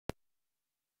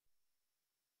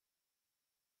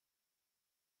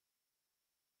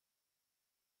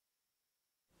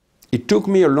It took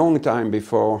me a long time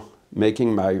before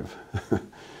making my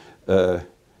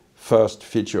first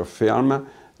feature film,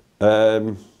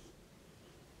 a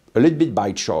little bit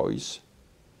by choice,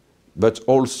 but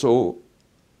also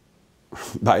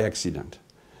by accident.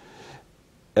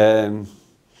 I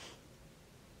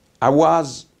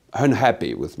was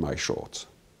unhappy with my shorts.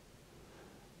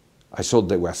 I thought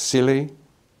they were silly,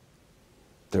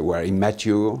 they were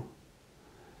immature,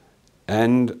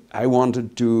 and I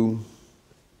wanted to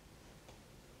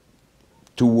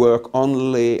work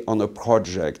only on a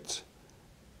project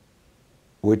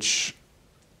which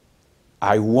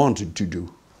I wanted to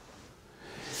do.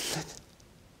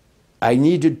 I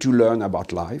needed to learn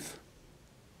about life.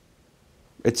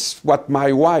 It's what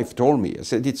my wife told me. I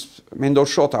said, I mean,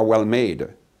 those shorts are well made,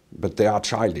 but they are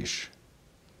childish.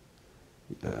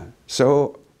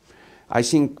 So I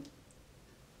think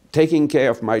taking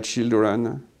care of my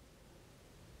children,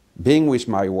 being with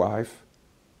my wife,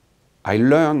 I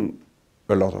learned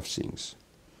a lot of things.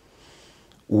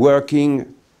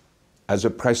 Working as a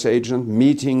press agent,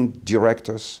 meeting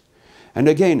directors. And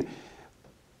again,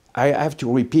 I have to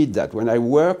repeat that. When I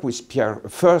work with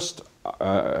first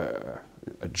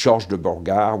Georges de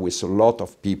Borgard, with a lot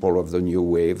of people of the New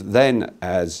Wave, then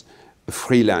as a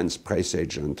freelance press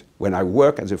agent. When I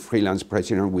work as a freelance press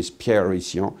agent with Pierre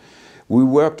Rissian, we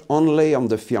worked only on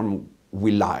the film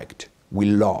we liked, we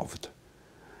loved.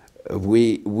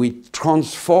 We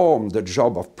transformed the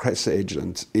job of press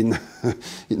agent in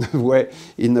a way,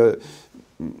 in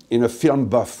a film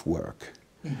buff work.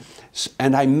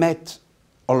 And I met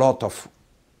a lot of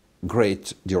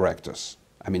great directors.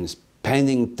 I mean,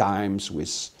 spending times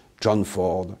with John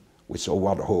Ford, with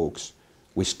Howard Hawks,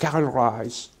 with Carl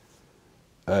Rice,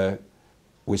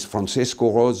 with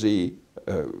Francesco Rosi,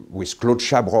 with Claude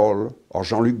Chabrol or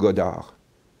Jean-Luc Godard,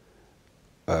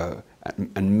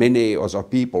 and many other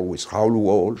people, with Raoul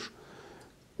Walsh,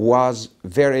 was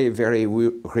very, very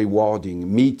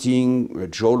rewarding. Meeting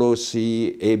Joe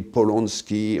Losey, Abe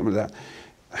Polonsky,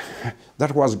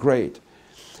 that was great.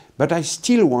 But I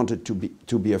still wanted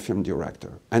to be a film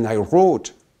director, and I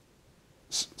wrote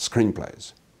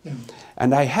screenplays. Yeah.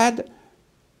 And I had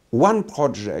one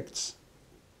project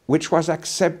which was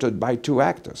accepted by 2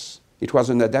 actors. It was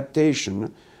an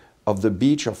adaptation of The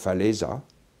Beach of Falesa,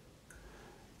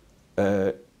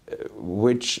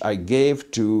 which I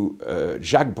gave to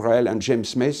Jacques Brel and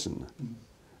James Mason.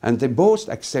 And they both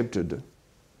accepted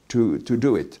to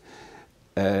do it.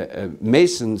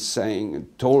 Mason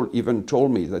even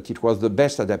told me that it was the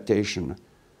best adaptation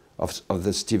of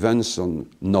the Stevenson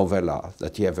novella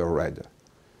that he ever read.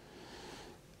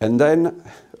 And then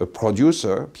a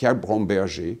producer, Pierre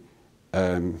Bromberger,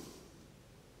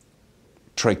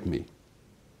 tricked me.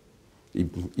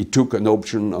 He took an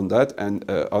option on that and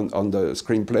on the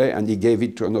screenplay, and he gave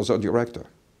it to another director.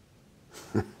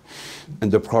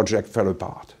 And the project fell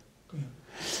apart.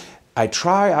 I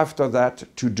tried after that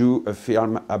to do a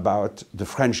film about the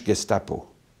French Gestapo,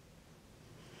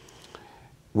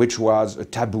 which was a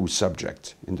taboo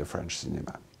subject in the French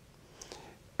cinema.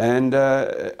 And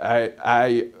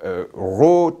I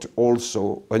wrote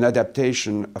also an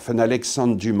adaptation of an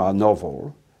Alexandre Dumas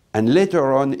novel, and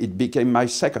later on it became my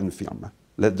second film,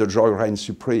 Let the Joy Reign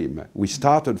Supreme. We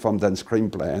started from that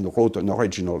screenplay and wrote an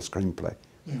original screenplay.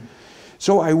 Yeah.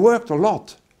 So I worked a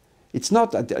lot. It's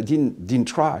not that I didn't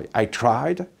try. I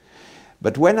tried,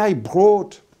 but when I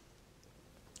brought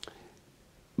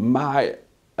my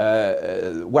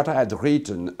what I had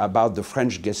written about the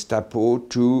French Gestapo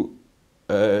to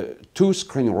 2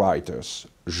 screenwriters,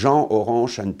 Jean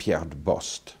Orange and Pierre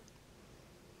Bost,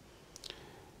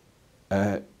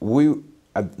 we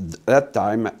at that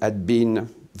time had been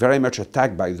very much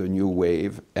attacked by the New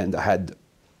Wave and had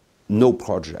no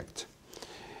project.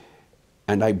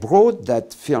 And I brought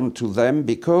that film to them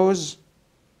because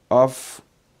of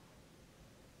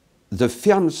the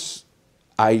films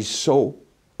I saw,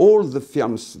 all the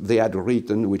films they had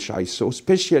written which I saw,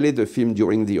 especially the film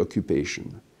during the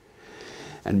occupation.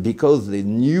 And because they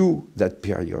knew that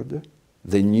period,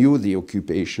 they knew the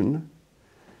occupation,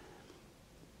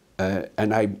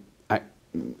 and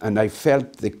I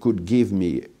felt they could give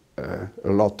me a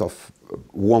lot of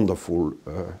wonderful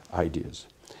ideas.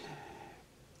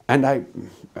 And I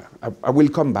will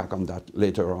come back on that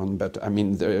later on, but I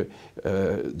mean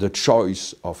the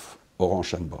choice of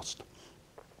Orange and Bost.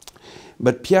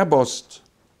 But Pierre Bost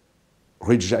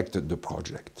rejected the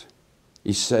project.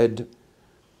 He said,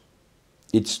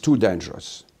 it's too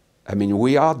dangerous. I mean,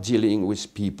 we are dealing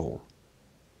with people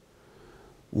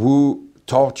who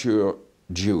torture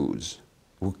Jews,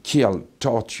 who kill,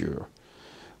 torture,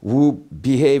 who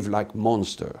behave like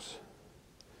monsters,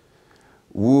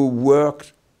 who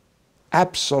work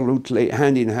absolutely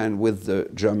hand in hand with the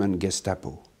German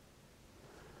Gestapo.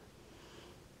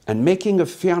 And making a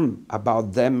film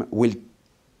about them will,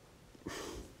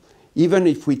 even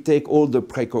if we take all the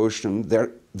precautions,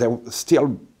 there's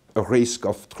still a risk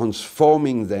of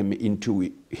transforming them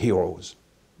into heroes,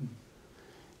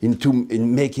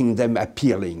 in making them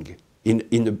appealing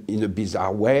in a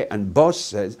bizarre way. And Boss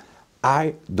says,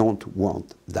 I don't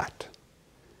want that.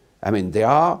 I mean, they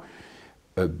are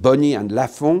Bonny and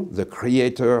Lafont, the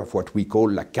creator of what we call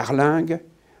La Carlingue,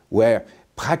 where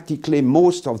practically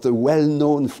most of the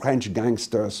well-known French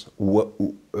gangsters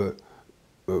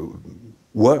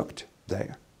worked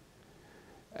there.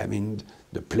 I mean,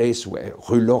 the place where,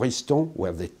 Rue Lauriston,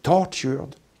 where they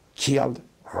tortured, killed,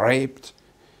 raped,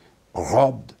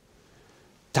 robbed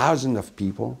thousands of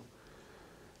people.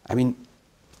 I mean,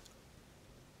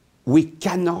 we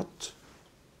cannot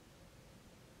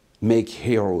make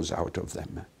heroes out of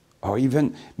them, or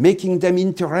even making them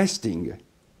interesting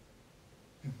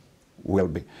will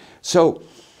be. So,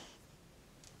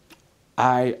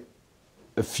 a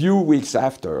few weeks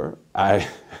after, I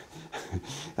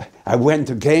went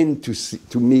again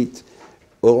to meet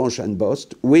Orange and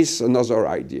Bost with another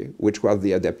idea, which was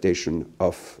the adaptation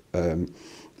of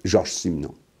Georges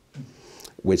Simenon,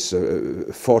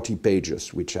 with 40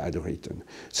 pages which I had written.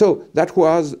 So that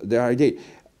was the idea.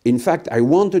 In fact, I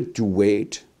wanted to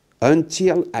wait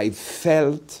until I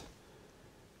felt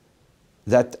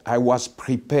that I was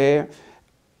prepared,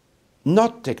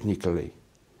 not technically,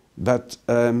 but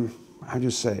how do you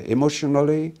say,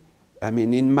 emotionally. I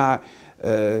mean, in my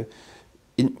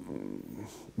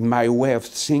way of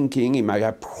thinking, in my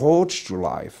approach to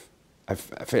life, I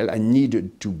felt I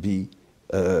needed to be.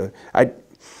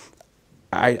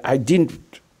 I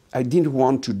didn't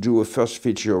want to do a first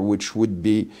feature which would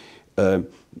be, I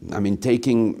mean,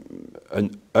 taking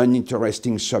an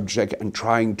uninteresting subject and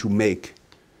trying to make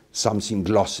something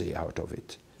glossy out of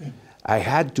it. Yeah. I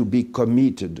had to be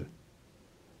committed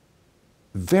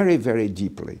very, very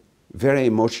deeply, very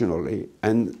emotionally,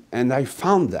 and I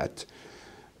found that.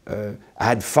 I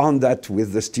had found that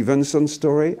with the Stevenson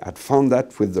story, I'd found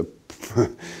that with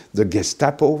the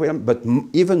Gestapo film, but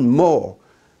even more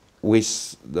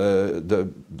with the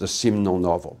Simenon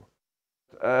novel.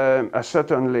 I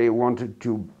certainly wanted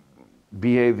to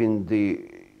behave in the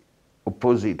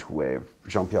opposite way of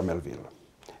Jean-Pierre Melville.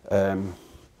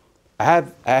 I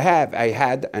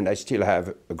had, and I still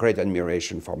have a great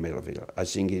admiration for Melville. I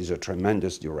think he's a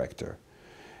tremendous director.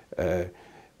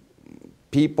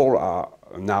 People are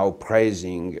now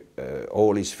praising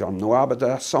all his films noirs, but they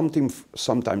are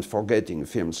sometimes forgetting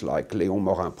films like Léon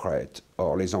Morin-Prêtre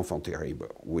or Les Enfants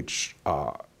Terribles, which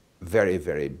are very,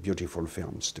 very beautiful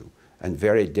films too, and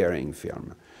very daring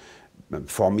film.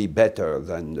 For me, better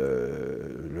than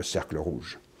Le Cercle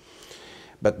Rouge.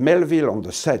 But Melville on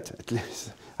the set, at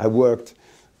least, I worked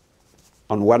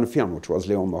on one film, which was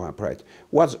Léon Morin-Prêtre,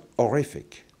 was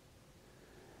horrific.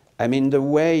 I mean, the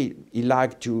way he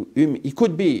liked to, he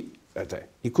could be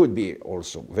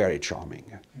also very charming.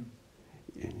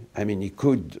 I mean, he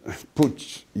could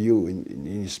put you in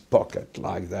his pocket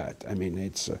like that. I mean,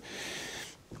 it's,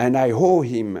 and I owe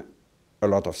him a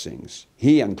lot of things.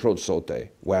 He and Claude Sautet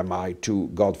were my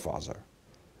two godfathers.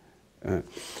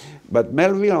 But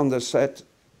Melville on the set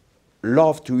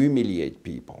loved to humiliate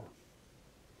people.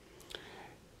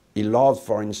 He loved,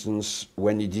 for instance,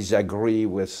 when he disagreed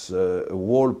with a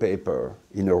wallpaper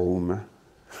in a room,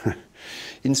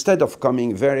 instead of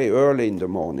coming very early in the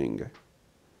morning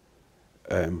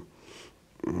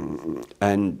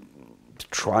and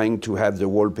trying to have the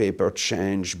wallpaper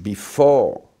changed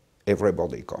before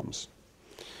everybody comes.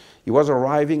 He was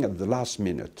arriving at the last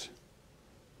minute.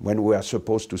 When we were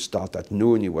supposed to start at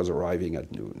noon, he was arriving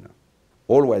at noon.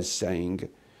 Always saying,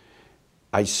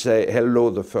 I say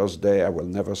hello the first day, I will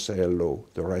never say hello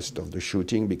the rest of the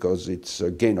shooting because it's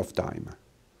a gain of time.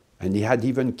 And he had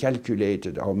even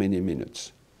calculated how many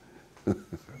minutes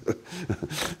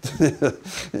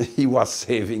he was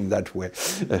saving that way.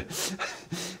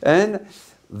 And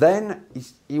then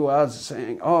he was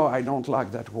saying, oh, I don't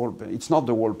like that wallpaper. It's not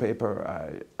the wallpaper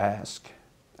I ask.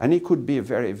 And he could be a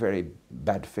very, very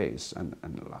bad face.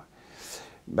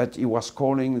 But he was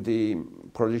calling the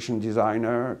production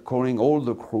designer, calling all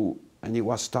the crew, and he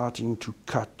was starting to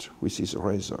cut with his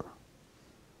razor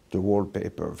the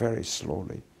wallpaper very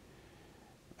slowly.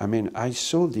 I mean, I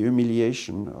saw the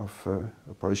humiliation of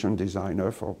a production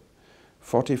designer for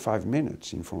 45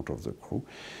 minutes in front of the crew.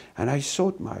 And I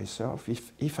thought myself,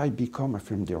 if I become a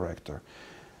film director,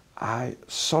 I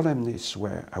solemnly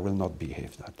swear I will not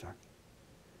behave that time.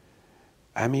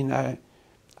 I mean,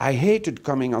 I hated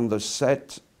coming on the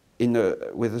set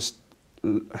with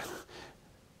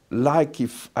like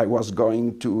if I was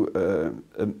going to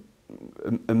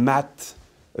a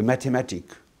mathematic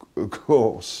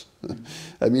course.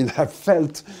 I mean, I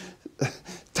felt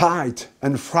tight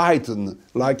and frightened,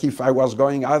 like if I was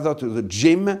going either to the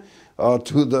gym or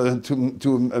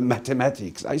to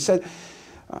mathematics. I said,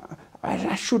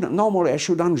 normally I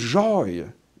should enjoy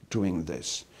doing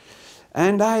this.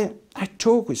 And I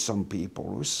talked with some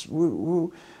people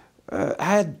who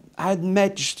I had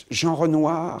met Jean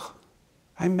Renoir.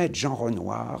 I met Jean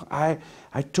Renoir. I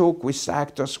talked with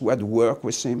actors who had worked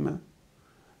with him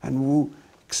and who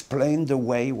explained the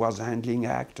way he was handling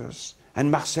actors,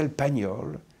 and Marcel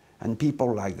Pagnol and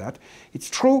people like that. It's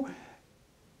true,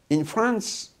 in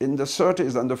France, in the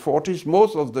 30s and the 40s,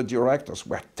 most of the directors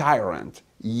were tyrant,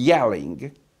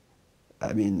 yelling,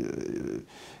 I mean,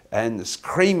 and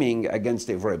screaming against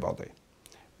everybody.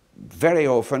 Very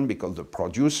often because the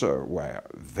producers were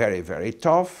very, very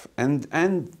tough, and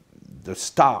the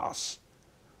stars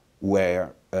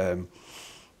were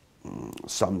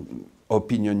some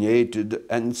opinionated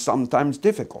and sometimes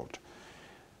difficult.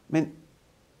 I mean,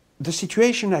 the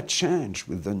situation had changed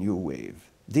with the new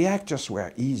wave. The actors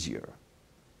were easier.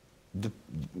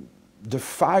 The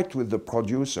fight with the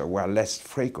producer were less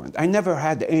frequent. I never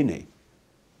had any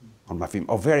on my film,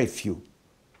 or very few.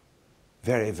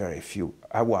 Very, very few.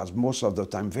 I was most of the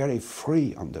time very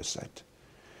free on the set.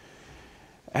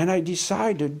 And I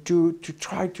decided to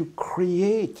try to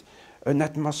create an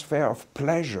atmosphere of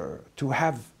pleasure, to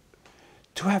have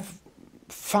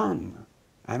fun.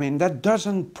 I mean, that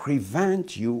doesn't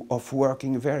prevent you of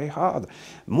working very hard.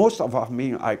 Most of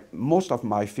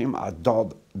my films are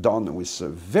done with a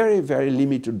very, very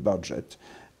limited budget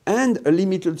and a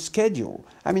limited schedule.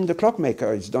 I mean, The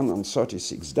Clockmaker is done on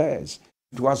 36 days.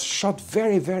 It was shot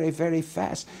very, very, very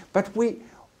fast. But we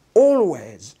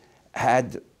always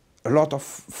had a lot of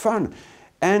fun.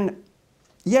 And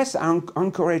yes, I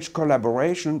encourage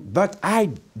collaboration, but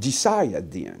I decide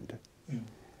at the end.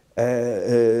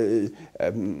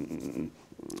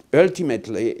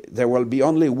 Ultimately, there will be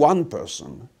only one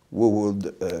person who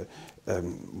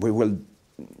we will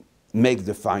make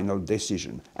the final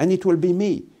decision, and it will be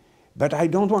me. But I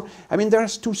don't want, I mean,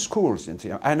 there's two schools in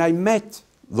here, and I met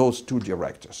those two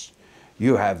directors.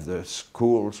 You have the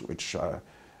schools which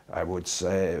I would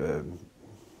say,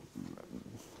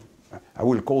 I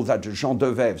will call that the Jean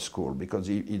Devève school, because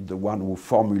he's the one who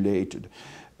formulated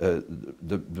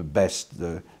the best,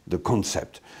 the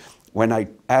concept. When I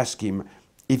asked him,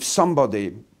 if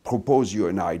somebody proposed you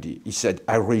an idea, he said,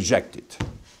 I reject it.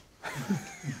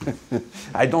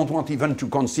 I don't want even to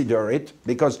consider it,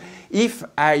 because if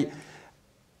I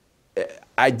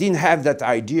didn't have that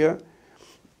idea,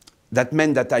 that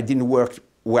meant that I didn't work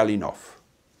well enough.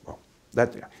 Well,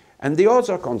 and the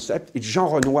other concept is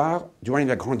Jean Renoir, during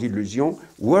La Grande Illusion,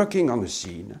 working on a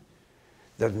scene,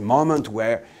 the moment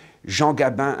where Jean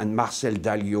Gabin and Marcel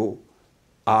Dalliot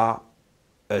are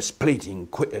splitting,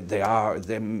 they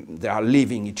are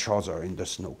leaving each other in the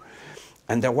snow.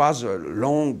 And there was a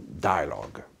long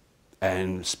dialogue,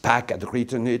 and Spack had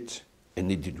written it,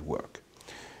 and it didn't work.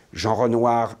 Jean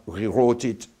Renoir rewrote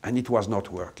it, and it was not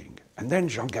working. And then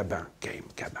Jean Gabin came,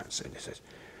 and he says,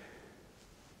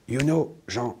 you know,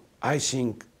 Jean, I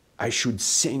think I should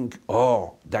sing,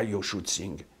 or Dalliot should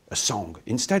sing a song.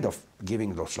 Instead of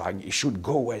giving those lines, he should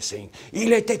go away saying,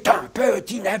 il était un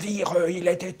petit navire, il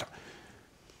était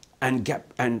un...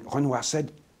 And Renoir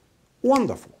said,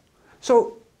 wonderful.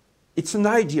 So it's an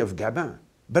idea of Gabin,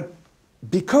 but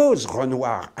because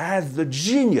Renoir has the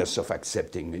genius of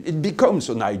accepting it, it becomes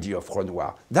an idea of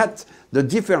Renoir. That's the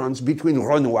difference between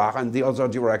Renoir and the other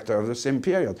director of the same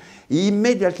period. He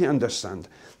immediately understands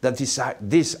that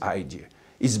this idea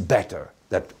is better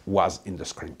than was in the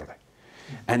screenplay.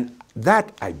 And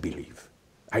that I believe.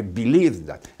 I believe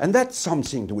that. And that's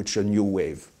something to which a new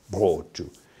wave brought to.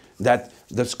 That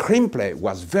the screenplay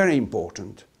was very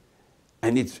important,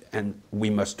 and we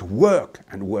must work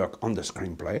on the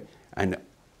screenplay. And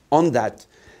on that,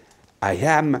 I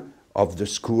am of the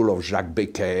school of Jacques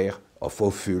Becker, of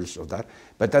Ophuls, of that.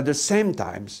 But at the same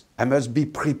time, I must be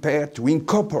prepared to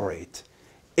incorporate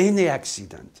any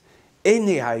accident,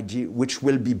 any idea which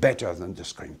will be better than the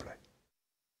screenplay.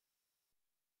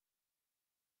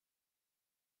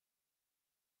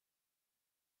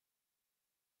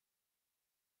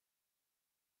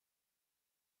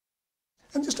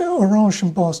 And just Orange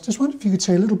and Boss, just wonder if you could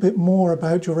say a little bit more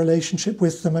about your relationship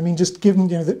with them. I mean, just given,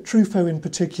 you know, that Truffaut in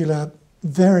particular,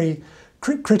 very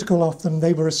critical of them,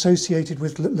 they were associated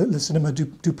with Le Cinéma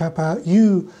du Papa.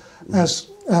 You, as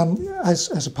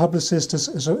as a publicist,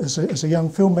 as a young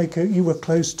filmmaker, you were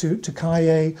close to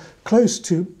Cahiers, close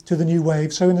to the new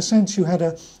wave. So in a sense, you had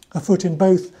a foot in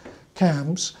both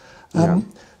camps.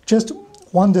 Just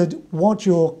wondered what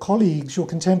your colleagues, your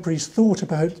contemporaries, thought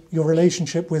about your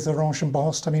relationship with Orange and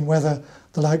Bost. I mean, whether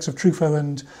the likes of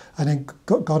Truffaut and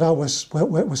Godard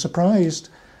were surprised.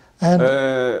 And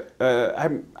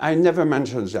I never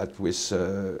mentioned that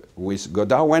with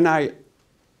Godard. When I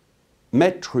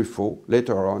met Truffaut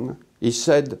later on, he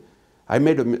said, I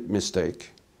made a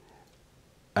mistake.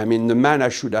 I mean, the man I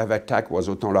should have attacked was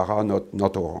Autant Lara,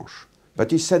 not Orange.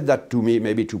 But he said that to me,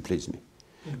 maybe to please me.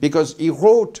 Because he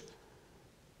wrote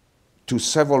to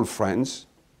several friends,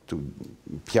 to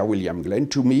Pierre William Glenn,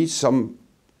 to me, some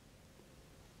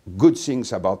good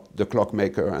things about The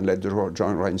Clockmaker and Let the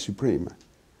Joy Reign Supreme,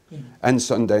 and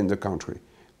Sunday in the Country,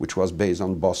 which was based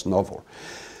on Bost's novel.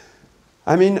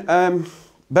 I mean,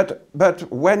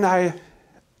 but when I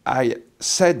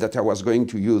said that I was going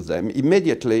to use them,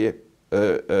 immediately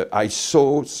I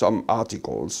saw some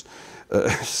articles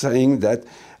saying that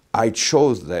I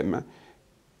chose them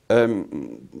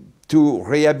to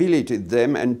rehabilitate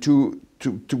them and to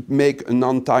make an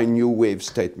anti-New Wave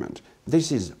statement.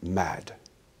 This is mad.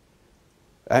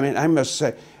 I mean, I must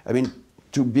say, I mean,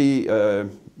 to be a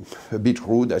bit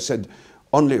rude, I said,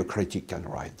 only a critic can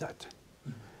write that.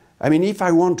 I mean, if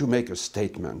I want to make a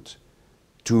statement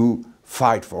to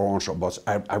fight for Orange or Bost,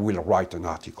 I will write an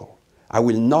article. I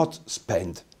will not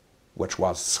spend, which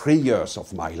was 3 years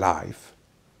of my life,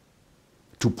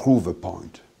 to prove a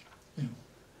point.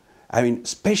 I mean,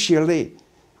 especially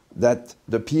that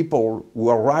the people who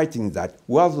are writing that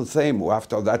were the same who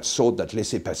after that thought that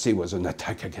Laissez-Passer was an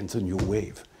attack against the New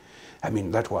Wave. I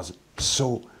mean, that was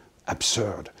so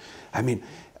absurd. I mean,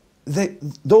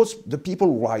 the people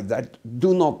who write that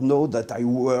do not know that I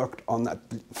worked on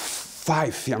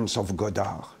 5 films of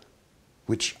Godard,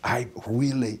 which I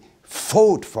really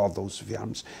fought for those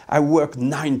films. I worked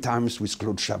 9 times with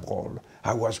Claude Chabrol.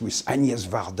 I was with Agnès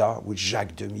Varda, with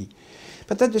Jacques Demy.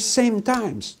 But at the same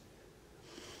time,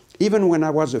 even when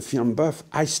I was a film buff,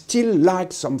 I still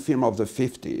liked some film of the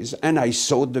 50s, and I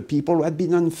thought the people had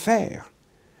been unfair.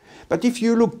 But if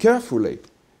you look carefully,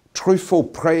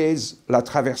 Truffaut praised La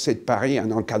Traversée de Paris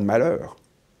and En cas de malheur.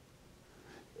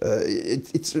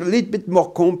 It's a little bit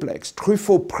more complex.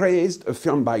 Truffaut praised a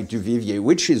film by Duvivier,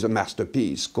 which is a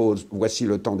masterpiece, called Voici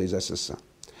le temps des assassins.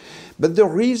 But the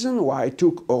reason why I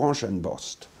took Orange and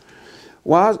Bost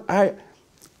was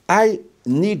I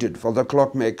needed for The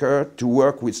Clockmaker to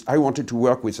work with, I wanted to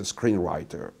work with a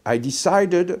screenwriter. I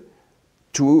decided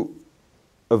to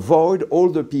avoid all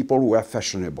the people who were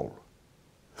fashionable.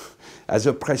 As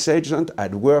a press agent,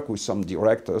 I'd worked with some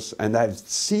directors, and I've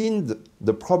seen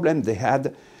the problem they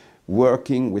had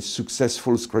working with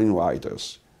successful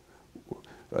screenwriters.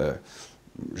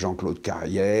 Jean-Claude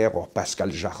Carrière or Pascal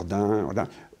Jardin,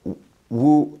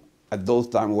 who at those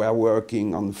times were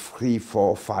working on 3,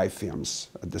 4, 5 films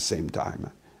at the same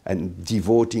time and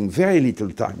devoting very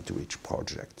little time to each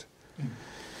project.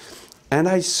 And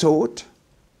I thought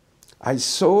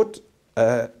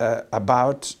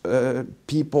about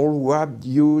people who had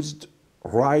used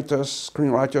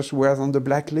screenwriters who were on the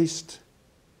blacklist.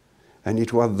 And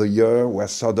it was the year where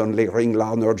suddenly Ring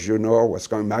Lardner Jr. was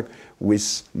coming back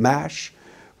with MASH,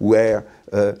 where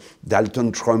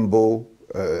Dalton Trumbo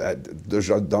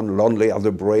had done Lonely Are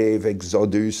the Brave,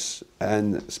 Exodus,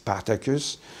 and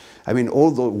Spartacus. I mean,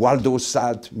 all the Waldo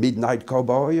Salt, Midnight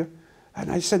Cowboy.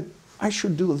 And I said, I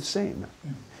should do the same.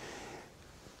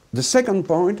 The second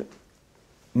point,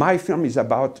 my film is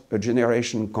about a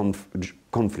generation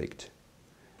conflict.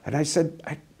 And I said,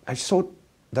 I thought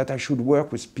that I should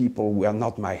work with people who are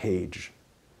not my age.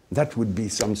 That would be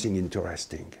something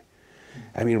interesting.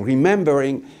 I mean,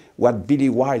 remembering what Billy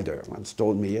Wilder once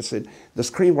told me, he said, the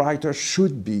screenwriter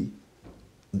should be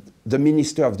the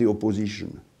minister of the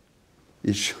opposition.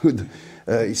 He should,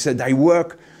 he said, I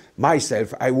work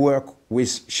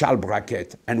with Charles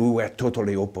Brackett, and we were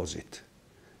totally opposite.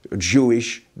 A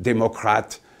Jewish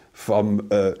Democrat from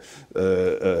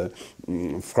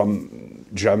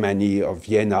Germany, or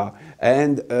Vienna,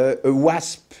 and a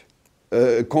WASP,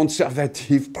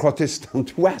 conservative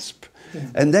Protestant WASP. Yeah.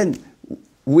 And then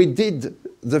we did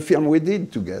the film we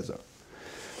did together.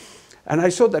 And I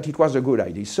thought that it was a good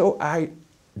idea. So I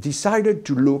decided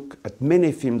to look at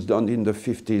many films done in the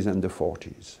 50s and the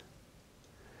 40s.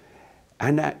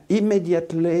 And I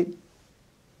immediately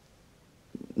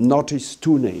noticed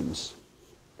 2 names.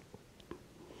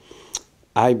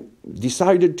 I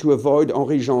decided to avoid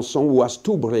Henri Janson, who was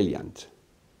too brilliant,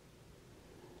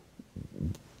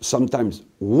 sometimes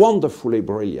wonderfully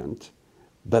brilliant,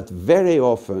 But very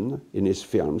often in his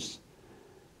films,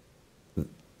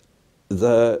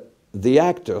 the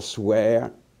actors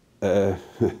were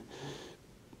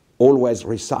always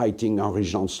reciting Henri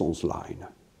Janson's line.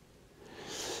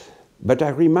 But I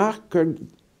remarked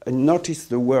and noticed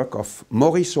the work of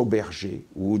Maurice Auberger,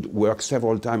 who worked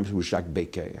several times with Jacques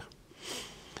Becker,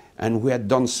 and who had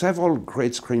done several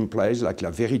great screenplays like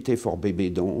La Vérité for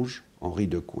Bébé d'Ange, Henri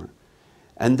Decoing.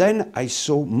 And then I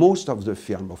saw most of the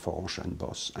film of Orange and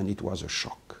Boss, and it was a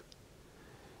shock.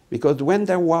 Because when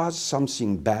there was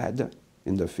something bad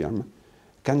in the film,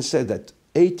 I can say that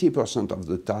 80% of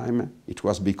the time it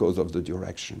was because of the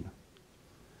direction,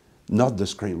 not the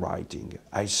screenwriting.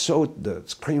 I thought the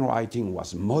screenwriting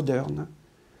was modern,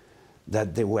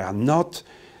 that they were not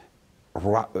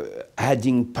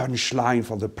adding punchline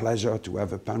for the pleasure to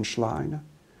have a punchline.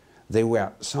 They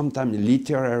were sometimes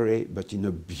literary, but in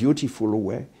a beautiful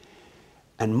way.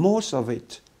 And most of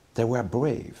it, they were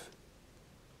brave.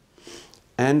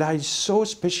 And I saw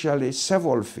especially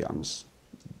several films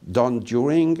done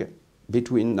between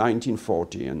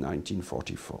 1940 and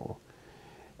 1944.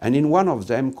 And in one of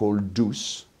them called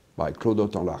Douce, by Claude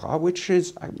Autant-Lara, which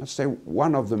is, I must say,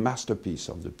 one of the masterpieces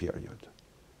of the period.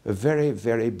 A very,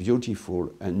 very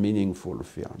beautiful and meaningful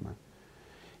film.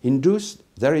 In Douce,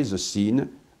 there is a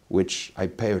scene which I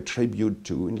pay a tribute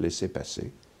to in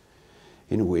Laissez-Passer,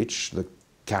 in which the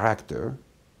character,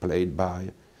 played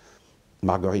by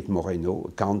Marguerite Moreno,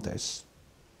 a countess,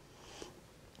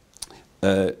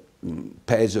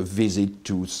 pays a visit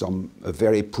to a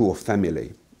very poor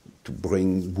family to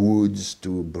bring woods,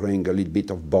 to bring a little bit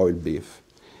of boiled beef.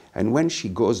 And when she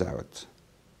goes out,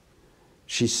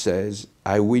 she says,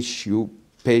 "I wish you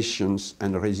patience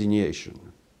and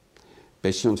resignation."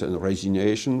 Patience and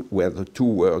resignation were the two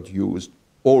words used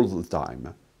all the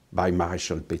time by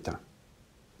Maréchal Pétain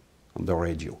on the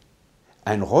radio.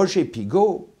 And Roger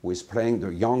Pigot, who is playing the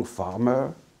young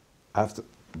farmer,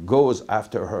 goes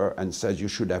after her and says, "You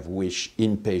should have wished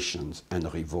impatience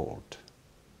and revolt."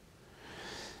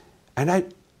 And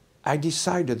I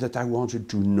decided that I wanted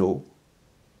to know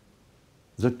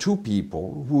the two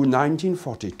people who in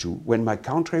 1942, when my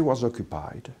country was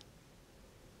occupied,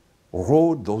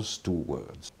 wrote those two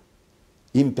words,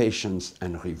 impatience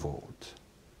and revolt.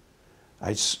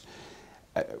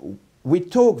 We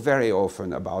talk very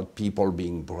often about people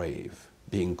being brave,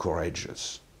 being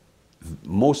courageous.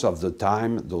 Most of the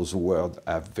time, those words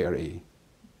are very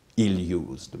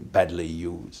ill-used, badly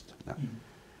used.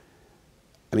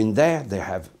 I mean, there they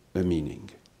have a meaning,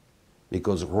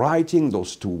 because writing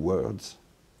those two words,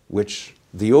 which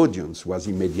the audience was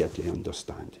immediately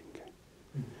understanding.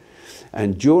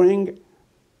 And during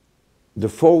the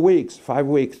 5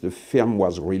 weeks the film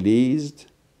was released,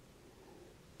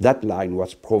 that line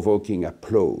was provoking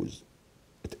applause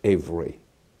at every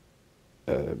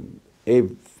day,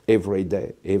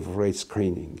 every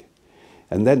screening.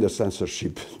 And then the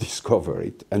censorship discovered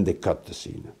it, and they cut the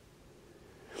scene.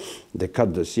 They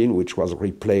cut the scene, which was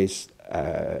replaced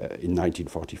in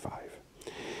 1945.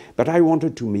 But I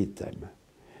wanted to meet them.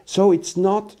 So it's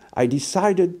not, I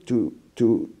decided to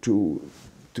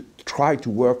try to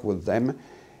work with them,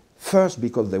 first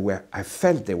because I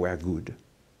felt they were good.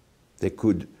 They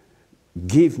could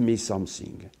give me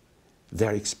something,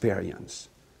 their experience,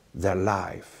 their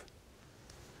life.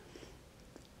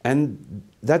 And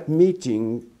that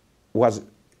meeting was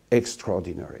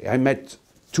extraordinary. I met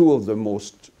two of the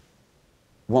most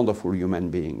wonderful human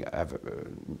beings of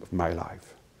my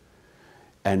life.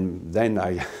 And then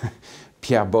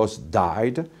Pierre Bosse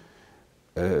died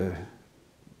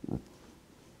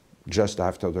just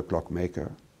after The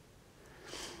Clockmaker,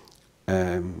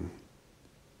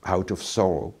 out of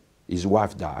sorrow. His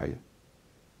wife died,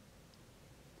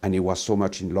 and he was so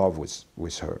much in love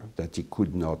with her that he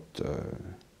could not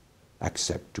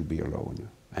accept to be alone,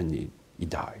 and he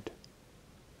died.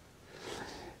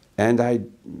 And I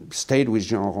stayed with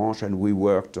Jean Orange, and we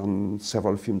worked on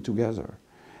several films together.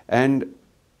 And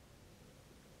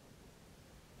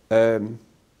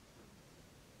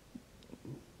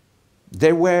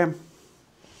they were,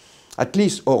 at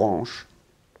least Orange,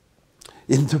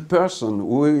 in the person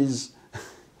who is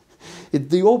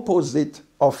the opposite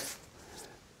of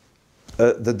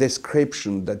the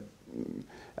description that,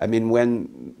 I mean,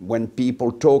 when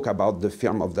people talk about the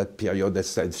film of that period, they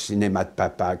said cinéma de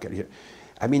papa.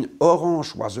 I mean,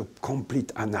 Orange was a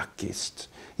complete anarchist.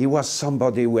 He was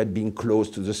somebody who had been close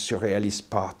to the Surrealist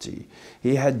Party.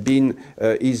 He had been,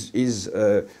 his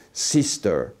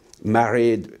sister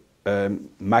married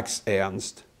Max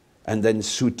Ernst and then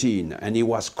Soutine, and he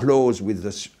was close with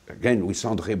again with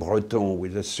André Breton,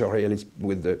 with the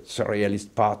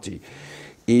Surrealist Party.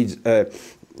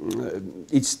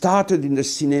 it started in the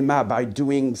cinema by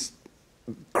doing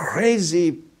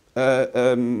crazy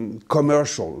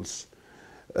commercials.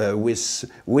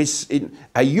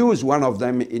 I use one of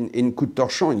them in Coup de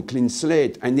Torchon, in Clean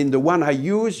Slate, and in the one I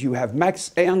use, you have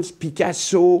Max Ernst,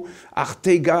 Picasso,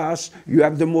 Artegas, you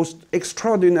have the most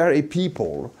extraordinary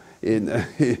people in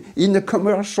a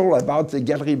commercial about the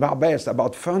Galerie Barbès,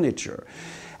 about furniture.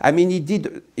 I mean,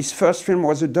 his first film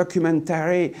was a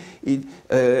documentary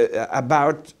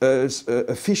about a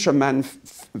fisherman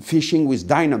fishing with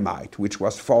dynamite, which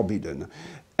was forbidden.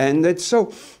 And it's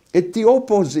the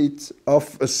opposite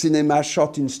of a cinema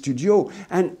shot in studio.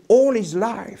 And all his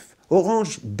life,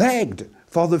 Orange begged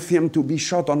for the film to be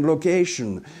shot on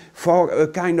location, for a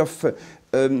kind of,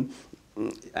 I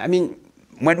mean,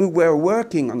 when we were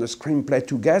working on the screenplay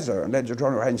together, Legend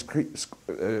Reign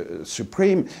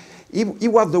Supreme, he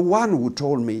was the one who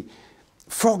told me,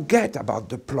 forget about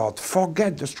the plot,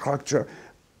 forget the structure,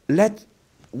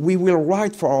 we will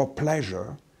write for our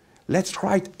pleasure, let's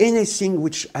write anything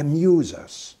which amuses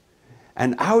us.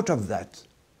 And out of that,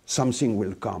 something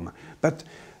will come. But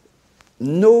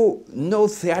no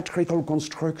theatrical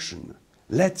construction.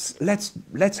 Let's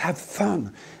have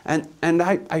fun. And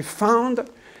I found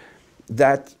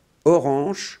that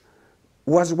Orange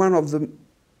was one of the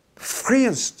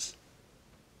freest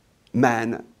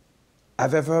men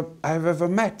I've ever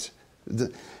met.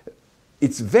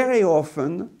 It's very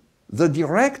often the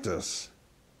directors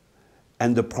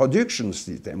and the production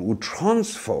system who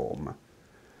transform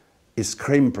a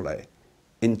screenplay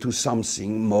into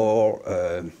something more,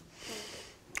 I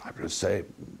would say,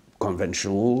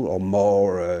 conventional or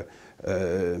more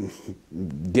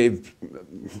give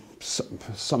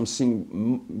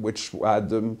something which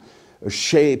had a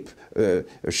shape, a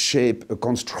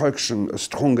construction, a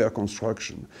stronger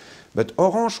construction. But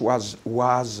Orange was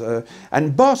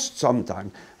and Bost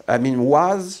sometimes, I mean,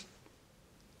 was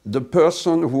the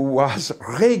person who was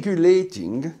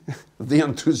regulating the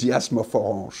enthusiasm of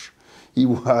Orange. He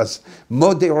was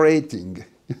moderating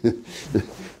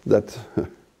that.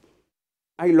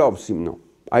 I love Simenon.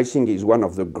 I think he's one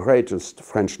of the greatest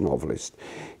French novelists.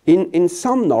 In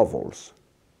some novels,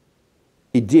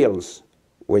 he deals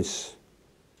with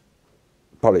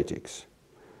politics.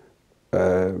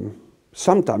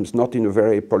 Sometimes not in a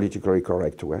very politically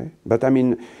correct way, but I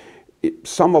mean,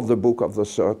 some of the book of the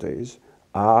 30s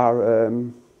are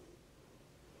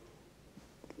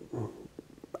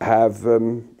have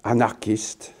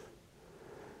anarchists,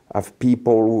 have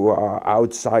people who are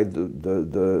outside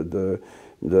who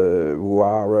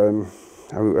are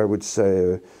I would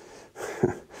say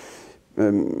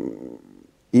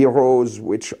heroes,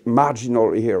 which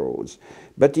marginal heroes.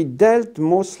 But he dealt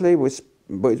mostly with,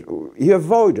 he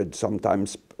avoided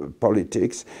sometimes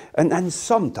politics, and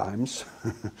sometimes,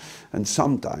 and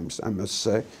sometimes I must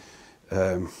say,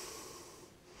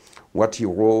 what he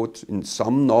wrote in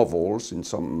some novels, in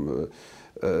some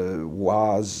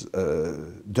was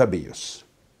dubious.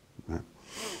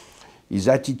 His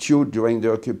attitude during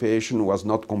the occupation was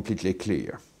not completely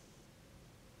clear.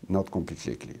 Not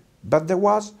completely clear. But there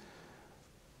was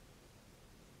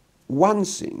one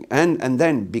thing, and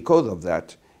then because of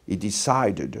that, he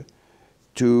decided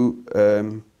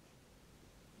to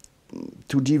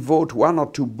devote one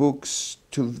or two books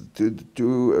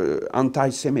to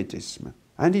anti-Semitism.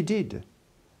 And he did.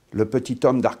 Le Petit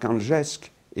Homme d'Archangesque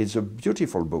is a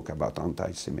beautiful book about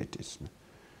anti-Semitism.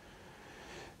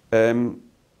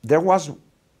 There was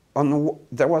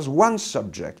one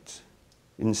subject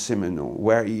in Simenon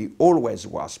where he always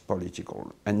was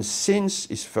political, and since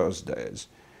his first days,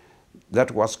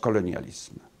 that was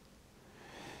colonialism.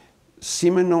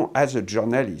 Simenon, as a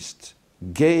journalist,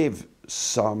 gave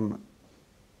some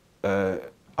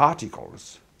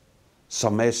articles,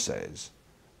 some essays,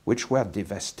 which were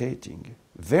devastating,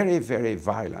 very, very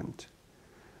violent.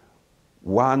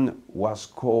 One was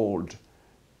called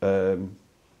A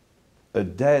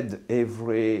Dead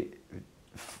Every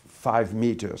 5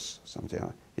 meters, something like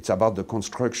that. It's about the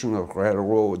construction of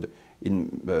railroad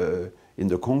in the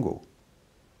Congo.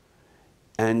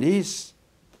 And this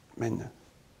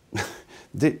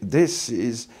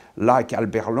is like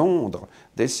Albert Londres.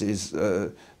 This is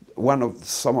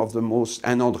some of the most,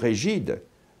 and André Gide.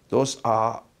 Those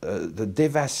are the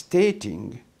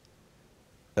devastating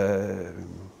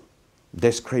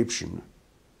description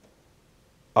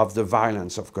of the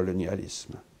violence of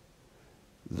colonialism,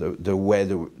 the way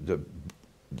the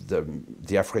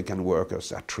African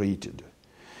workers are treated.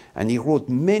 And he wrote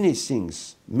many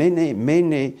things,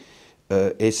 many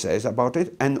essays about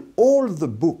it, and all the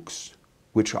books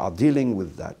which are dealing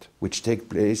with that, which take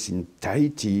place in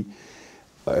Tahiti,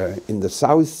 in the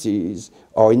South Seas,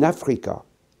 or in Africa,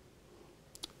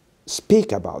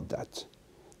 speak about that.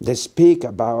 They speak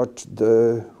about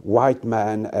the white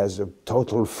man as a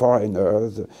total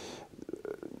foreigner,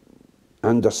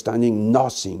 understanding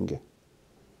nothing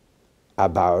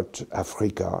about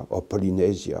Africa or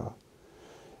Polynesia,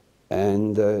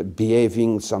 and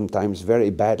behaving sometimes very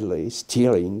badly,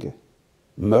 stealing,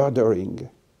 murdering,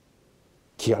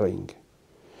 killing.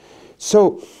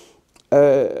 So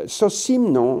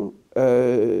Simenon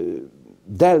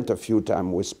dealt a few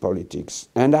times with politics,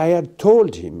 and I had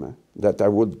told him that I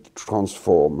would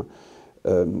transform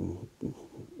the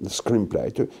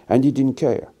screenplay, and he didn't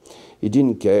care. He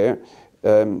didn't care.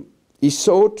 He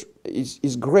thought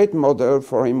his great model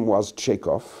for him was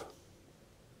Chekhov.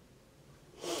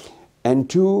 And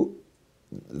two,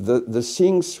 the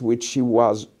things which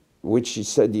he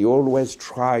said he always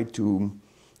tried to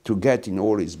get in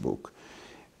all his book,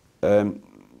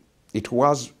 it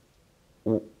was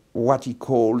what he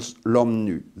calls l'homme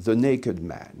nu, the naked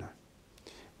man,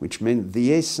 which means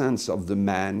the essence of the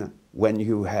man when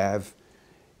you have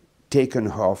taken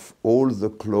off all the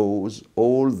clothes,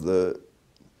 all the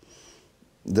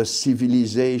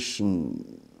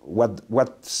civilization,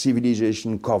 what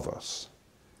civilization covers.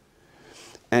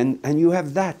 And you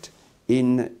have that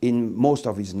in most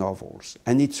of his novels.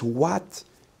 And it's what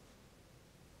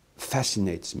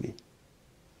fascinates me.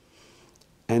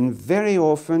 And very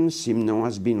often Simenon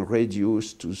has been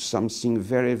reduced to something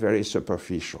very, very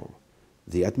superficial.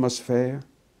 The atmosphere,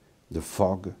 the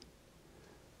fog,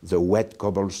 the wet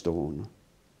cobblestone.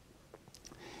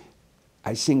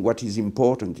 I think what is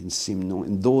important in Simenon,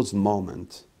 in those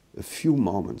moments, a few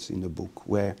moments in the book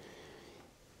where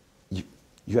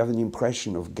you have an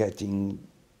impression of getting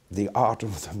the art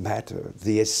of the matter,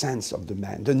 the essence of the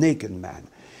man, the naked man.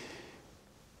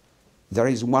 There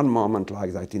is one moment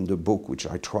like that in the book which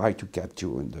I try to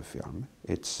capture in the film.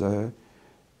 It's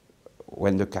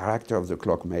when the character of the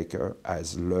clockmaker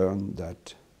has learned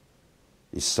that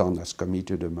his son has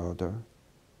committed a murder.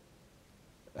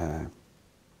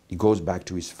 He goes back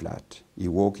to his flat. He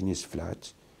walks in his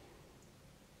flat.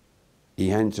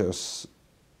 He enters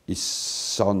his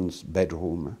son's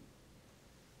bedroom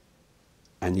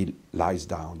and he lies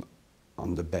down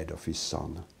on the bed of his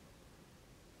son.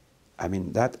 I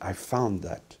mean, I found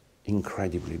that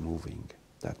incredibly moving,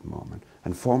 that moment.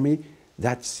 And for me,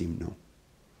 that's Simenon.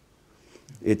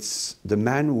 It's the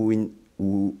man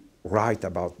who writes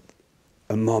about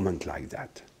a moment like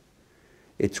that.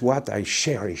 It's what I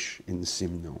cherish in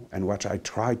Simenon and what I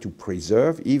try to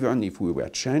preserve, even if we were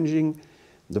changing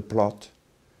the plot,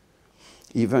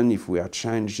 even if we are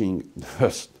changing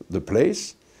the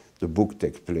place. The book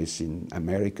takes place in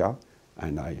America,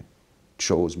 and I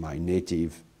chose my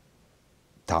native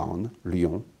town,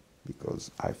 Lyon,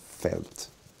 because I felt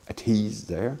at ease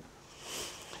there.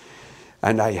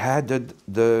 And I added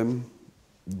the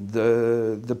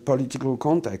political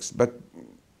context, but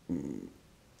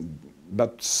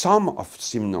some of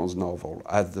Simenon's novel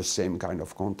has the same kind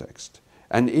of context.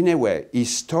 And in a way,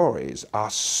 his stories are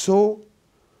so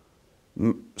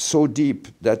deep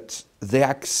that they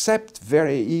accept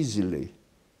very easily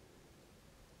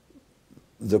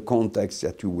the context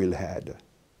that you will add.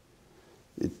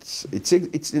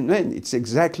 It's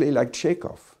exactly like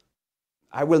Chekhov.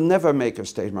 I will never make a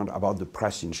statement about the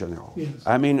press in general. Yes.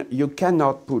 I mean, you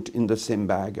cannot put in the same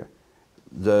bag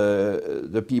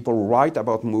the people who write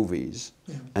about movies,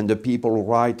 yeah, and the people who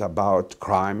write about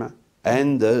crime,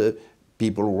 and the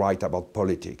people who write about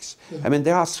politics. Yeah. I mean,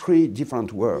 there are three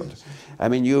different worlds. Yes. I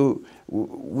mean,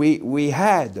 we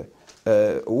had,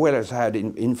 Wales had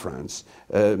in France,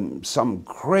 some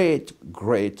great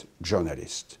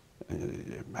journalists.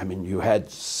 I mean, you had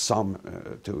some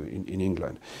too in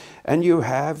England. And you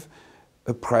have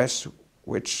a press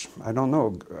which, I don't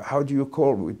know, how do you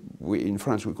call, in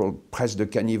France we call presse de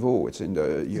caniveau, it's in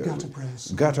the gutter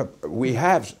press. Gutter, we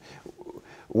have,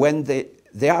 when they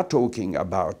are talking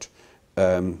about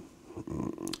the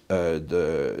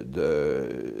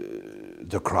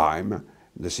crime,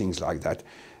 the things like that,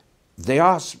 they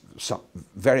are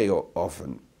very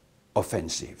often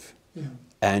offensive, yeah,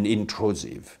 and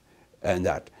intrusive, and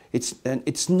that.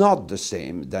 It's not the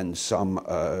same than some,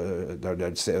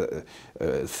 let's say,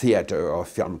 theater or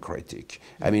film critic.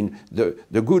 I mean,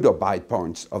 the good or bad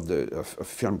points of the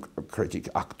film critic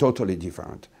are totally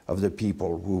different of the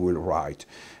people who will write.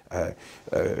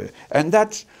 And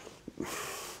that's,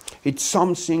 it's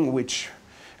something which,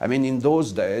 I mean, in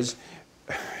those days,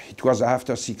 it was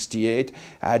after '68,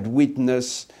 I had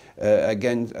witnessed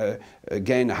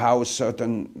again how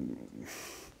certain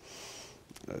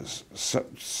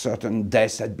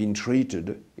deaths had been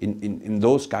treated in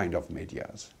those kind of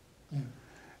medias. Yeah.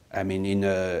 I mean,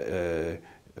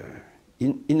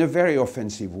 in a very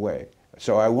offensive way.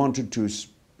 So I wanted to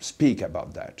speak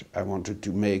about that. I wanted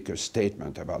to make a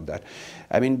statement about that.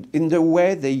 I mean, in the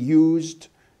way they used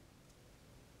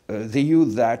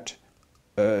that.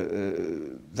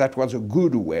 That was a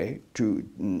good way to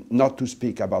not to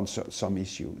speak about some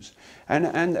issues, and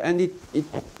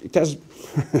it has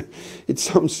it's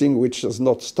something which has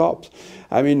not stopped.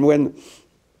 I mean, when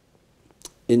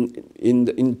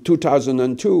in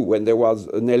 2002, when there was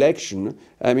an election,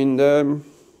 I mean,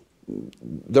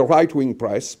 the right-wing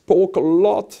press spoke a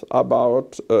lot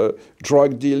about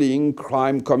drug dealing,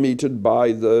 crime committed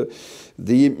by the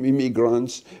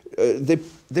immigrants. They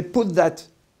put that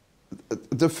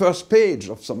the first page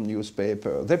of some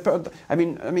newspaper. They put, I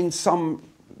mean, some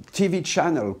TV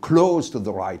channel close to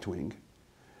the right wing.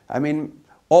 I mean,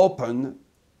 open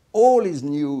all his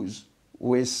news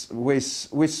with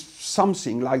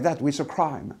something like that, with a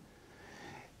crime.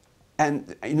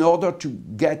 And in order to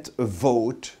get a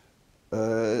vote,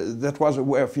 that was a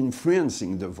way of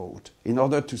influencing the vote, in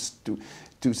order to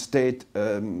state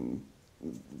a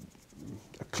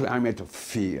climate of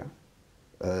fear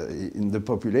in the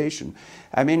population.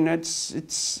 I mean,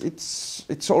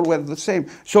 it's always the same.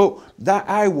 So that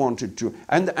I wanted to,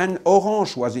 and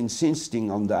Orange was insisting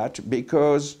on that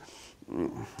because,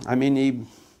 I mean,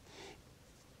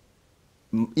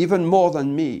 even more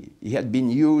than me, he had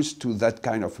been used to that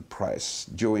kind of a press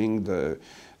during the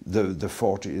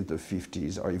 40s, the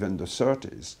 50s, or even the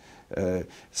 30s.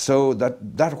 So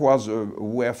that was a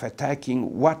way of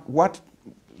attacking what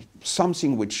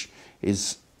something which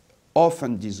is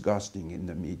often disgusting in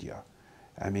the media.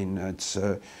 I mean, it's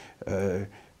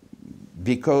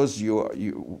because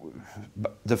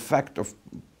the fact of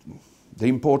the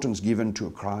importance given to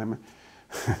a crime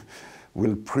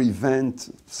will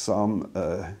prevent some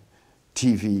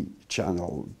TV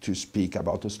channel to speak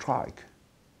about a strike,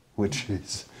 which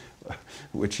is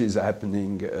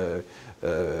happening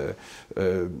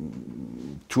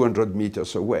 200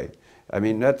 meters away. I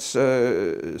mean, that's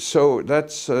so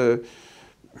that's.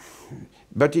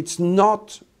 But it's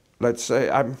not. Let's say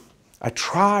I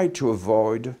try to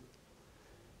avoid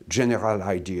general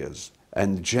ideas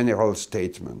and general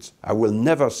statements. I will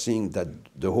never think that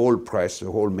the whole press, the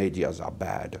whole medias are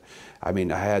bad. I mean,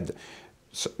 I have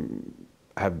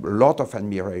a lot of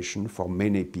admiration for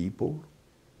many people,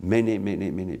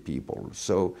 many people.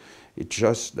 So it's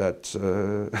just that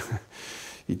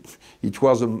it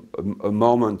was a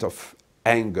moment of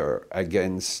anger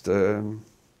against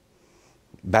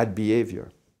bad behavior.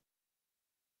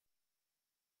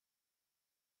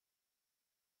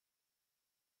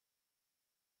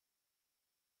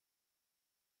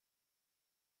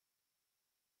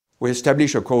 We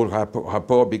established a cold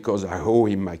rapport because I owe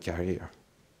him my career.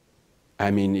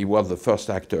 I mean, he was the first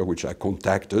actor which I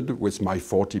contacted with my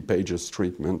 40 pages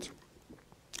treatment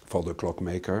for the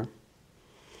Clockmaker.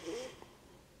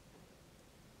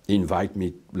 He invited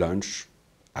me lunch.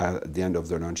 At the end of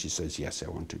the lunch, he says, yes, I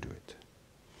want to do it.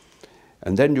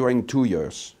 And then during 2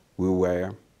 years, we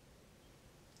were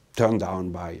turned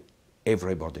down by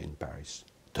everybody in Paris.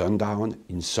 Turned down,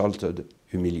 insulted,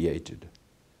 humiliated.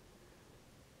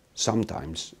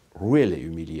 Sometimes really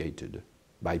humiliated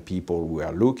by people who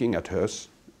are looking at us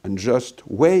and just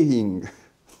weighing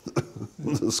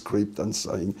the script and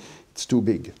saying, it's too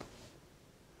big.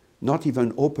 Not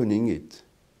even opening it.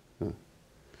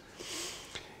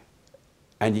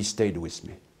 And he stayed with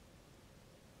me.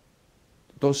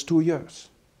 Those 2 years.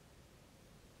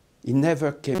 He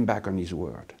never came back on his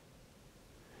word.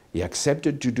 He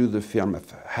accepted to do the film at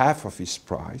half of his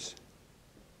price.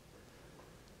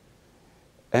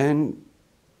 And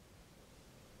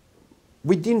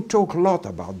we didn't talk a lot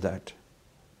about that.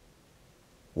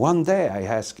 One day I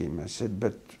asked him, I said,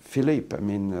 but Philippe, I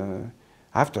mean,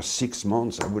 after 6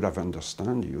 months I would have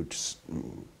understood you just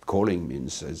calling me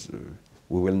and says,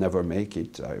 we will never make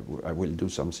it, I will do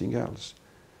something else.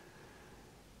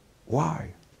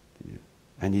 Why?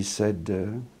 And he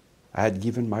said, I had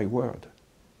given my word.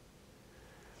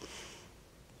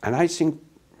 And I think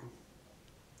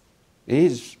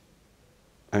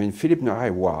I mean, Philippe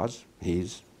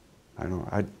Noiret I don't know,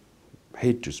 I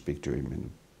hate to speak to him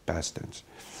in past tense,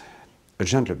 a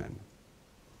gentleman.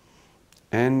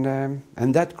 And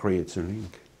that creates a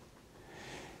link.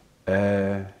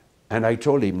 And I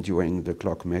told him during the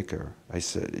Clockmaker, I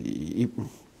said, he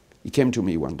came to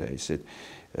me one day, he said,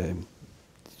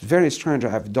 it's very strange,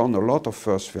 I've done a lot of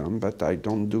first film, but I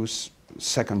don't do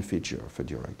second feature of a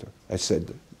director. I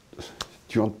said,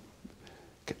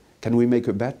 can we make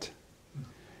a bet?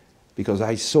 Because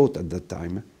I thought at that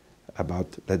time about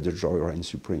Let the Joy Reign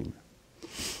Supreme.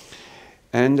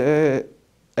 And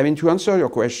I mean, to answer your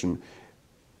question,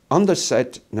 On the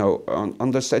set, no,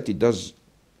 on the set it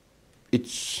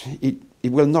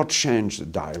will not change the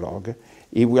dialogue.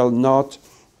 It will not,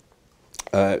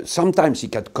 sometimes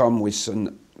it can come with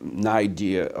an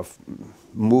idea of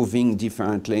moving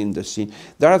differently in the scene.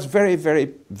 There are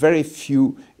very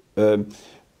few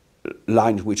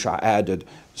lines which are added.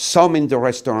 Some in the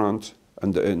restaurant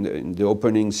and in the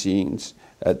opening scenes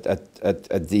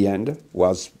at the end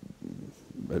was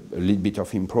a little bit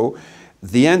of improv.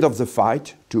 The end of the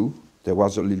fight too, there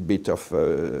was a little bit of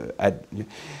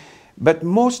but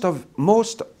most of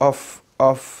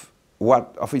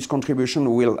his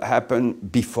contribution will happen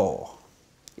before,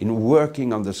 in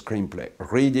working on the screenplay,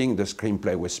 reading the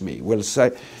screenplay with me. Will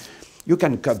say, you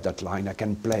can cut that line, I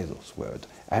can play those words.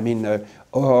 I mean,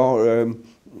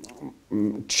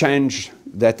 change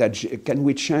that, can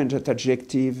we change that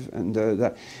adjective?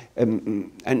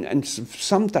 And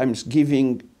sometimes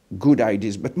giving good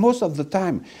ideas, but most of the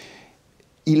time,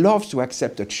 he loves to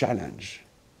accept a challenge.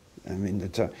 I mean,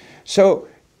 so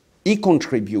he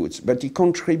contributes, but he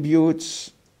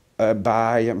contributes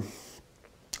by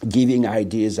giving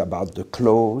ideas about the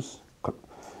clothes,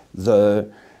 the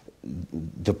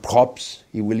props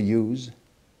he will use,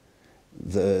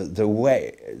 the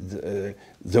way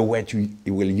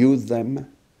he will use them,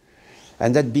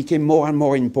 and that became more and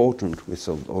more important with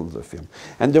all the film.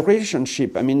 And the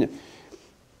relationship, I mean,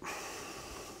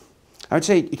 I would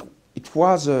say it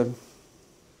was a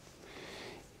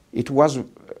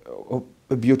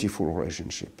beautiful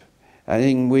relationship. I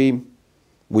think we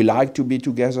liked to be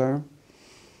together.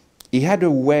 He had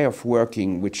a way of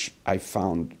working which I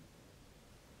found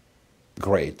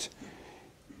great.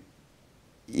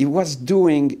 He was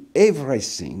doing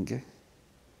everything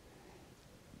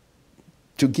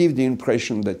to give the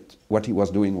impression that what he was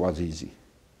doing was easy.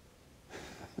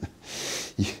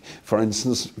 For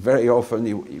instance, very often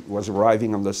he was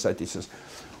arriving on the set, he says,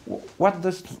 what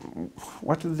is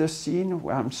the scene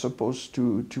where I'm supposed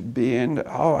to be in?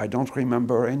 Oh, I don't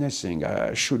remember anything.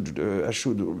 I should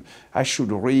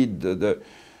read the.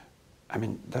 I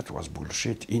mean, that was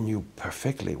bullshit. He knew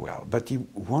perfectly well, but he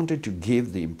wanted to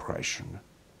give the impression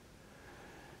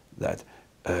that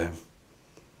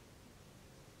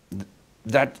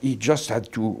that he just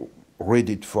had to read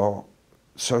it for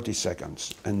 30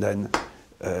 seconds, and then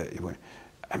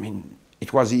I mean,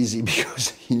 it was easy because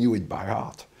he knew it by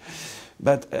heart.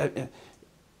 But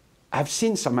I've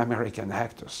seen some American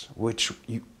actors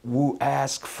who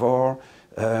ask for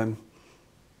 5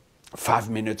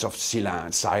 minutes of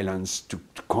silence to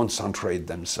concentrate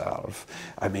themselves.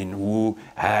 I mean, who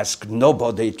ask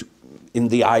nobody in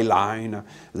the eye line,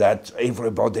 that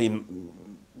everybody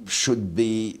should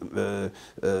be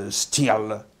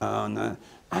still.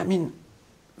 I mean,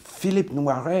 Philippe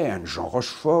Noiret and Jean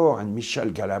Rochefort and Michel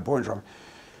Galabru,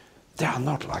 they are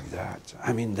not like that.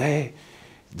 I mean, they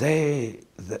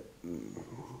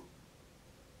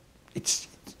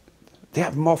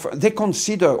have more. They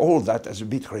consider all that as a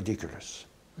bit ridiculous.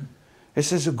 It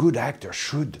says a good actor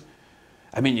should.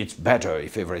 I mean, it's better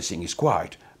if everything is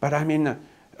quiet. But I mean,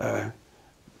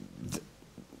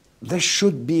 they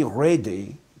should be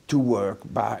ready to work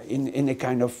in a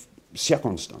kind of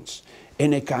circumstance,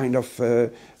 in a kind of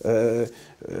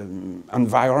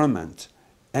environment,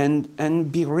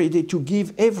 and be ready to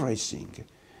give everything,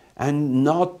 and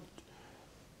not.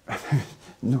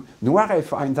 Noiret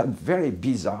finds that very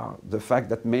bizarre, the fact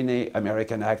that many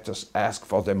American actors ask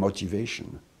for their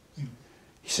motivation.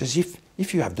 He says,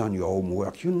 if you have done your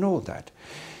homework, you know that.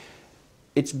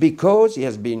 It's because he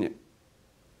has been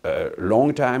a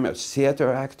long time a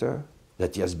theater actor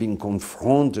that he has been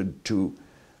confronted to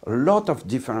a lot of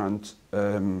different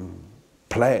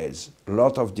plays, a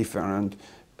lot of different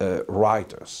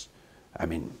writers. I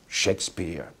mean,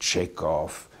 Shakespeare,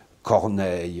 Chekhov,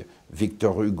 Corneille,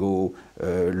 Victor Hugo,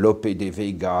 Lope de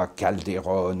Vega,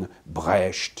 Calderon,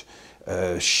 Brecht,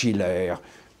 Schiller.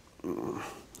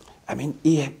 I mean,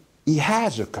 he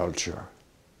has a culture.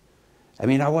 I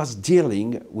mean, I was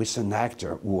dealing with an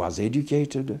actor who was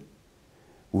educated,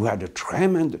 who had a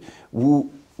tremendous, who,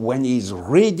 when he's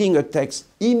reading a text,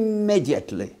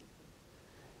 immediately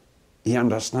he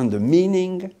understands the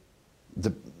meaning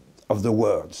of the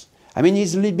words. I mean,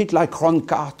 he's a little bit like Ron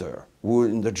Carter, who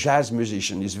in the jazz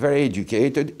musician is very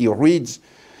educated. He reads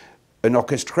an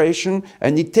orchestration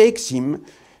and it takes him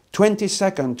 20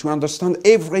 seconds to understand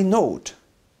every note.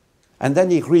 And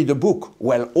then he reads a book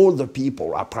while all the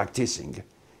people are practicing.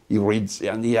 He reads,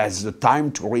 and he has the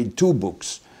time to read 2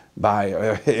 books by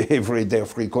every day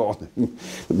of recording.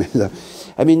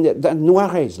 I mean,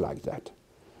 Noiret is like that.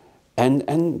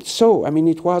 And so, I mean,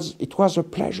 it was a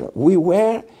pleasure. We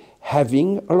were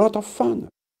having a lot of fun.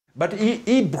 But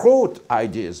he brought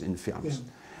ideas in films.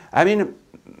 Yeah. I mean,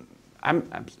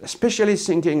 I'm especially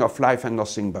thinking of Life and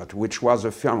Nothing But, which was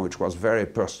a film which was very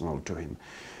personal to him.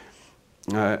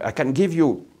 I can give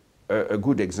you a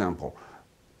good example.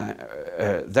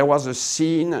 There was a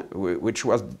scene which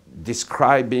was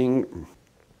describing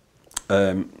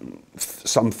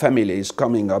some families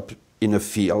coming up in a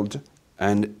field,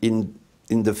 and in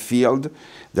the field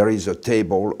there is a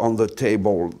table. On the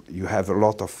table you have a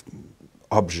lot of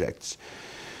objects,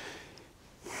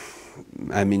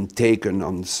 I mean, taken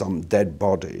on some dead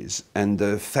bodies, and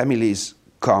the families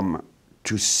come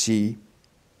to see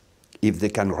if they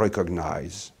can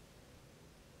recognize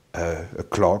a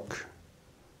clock,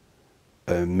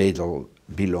 a medal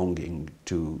belonging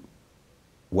to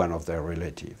one of their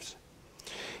relatives.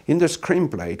 In the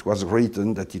screenplay it was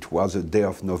written that it was a day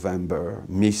of November,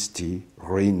 misty,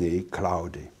 rainy,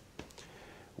 cloudy.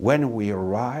 When we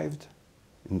arrived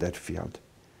in that field,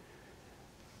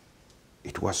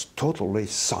 it was totally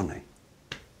sunny.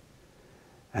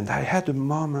 And I had a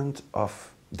moment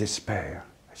of despair.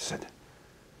 I said,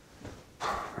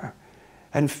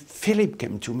 and Philippe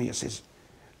came to me and says,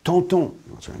 Tonton,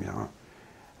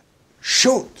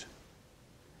 shoot!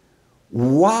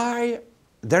 Why,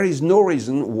 there is no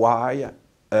reason why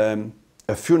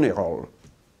a funeral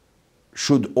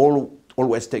should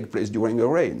always take place during a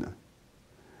rain.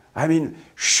 I mean,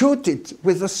 shoot it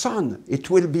with the sun. It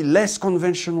will be less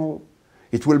conventional.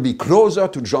 It will be closer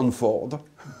to John Ford.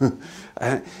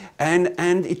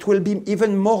 and it will be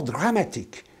even more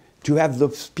dramatic to have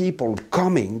those people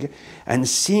coming and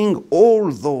seeing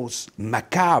all those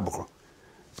macabre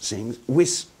things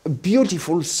with a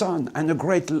beautiful sun and a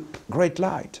great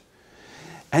light.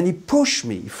 And he pushed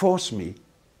me, he forced me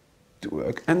to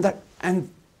work, and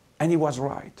he was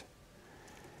right.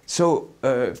 So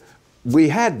we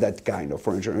had that kind of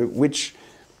furniture, which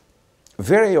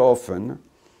very often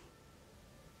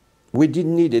we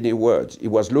didn't need any words. He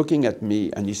was looking at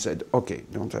me and he said, okay,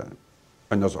 don't,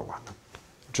 another one,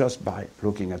 just by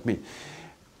looking at me.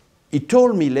 He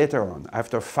told me later on,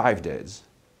 after 5 days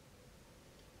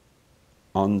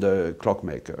on the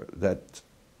Clockmaker, that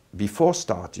before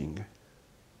starting,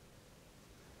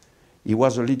 he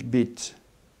was a little bit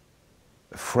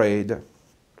afraid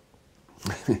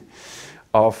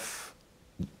of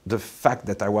the fact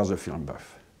that I was a film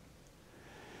buff,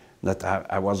 that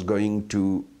I was going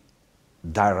to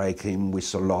direct him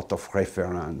with a lot of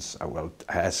reference. I will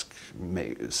ask,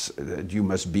 you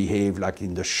must behave like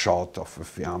in the shot of a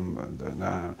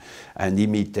film and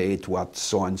imitate what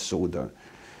so-and-so does.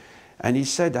 And he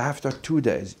said after 2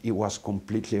 days, he was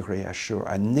completely reassured.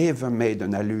 I never made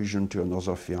an allusion to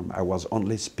another film. I was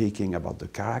only speaking about the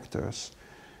characters,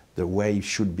 the way he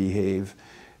should behave,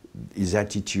 his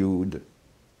attitude,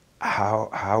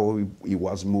 how he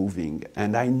was moving.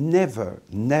 And I never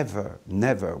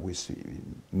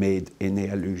made any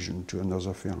allusion to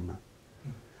another film.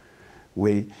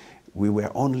 We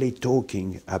were only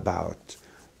talking about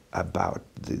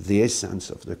the essence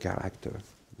of the character.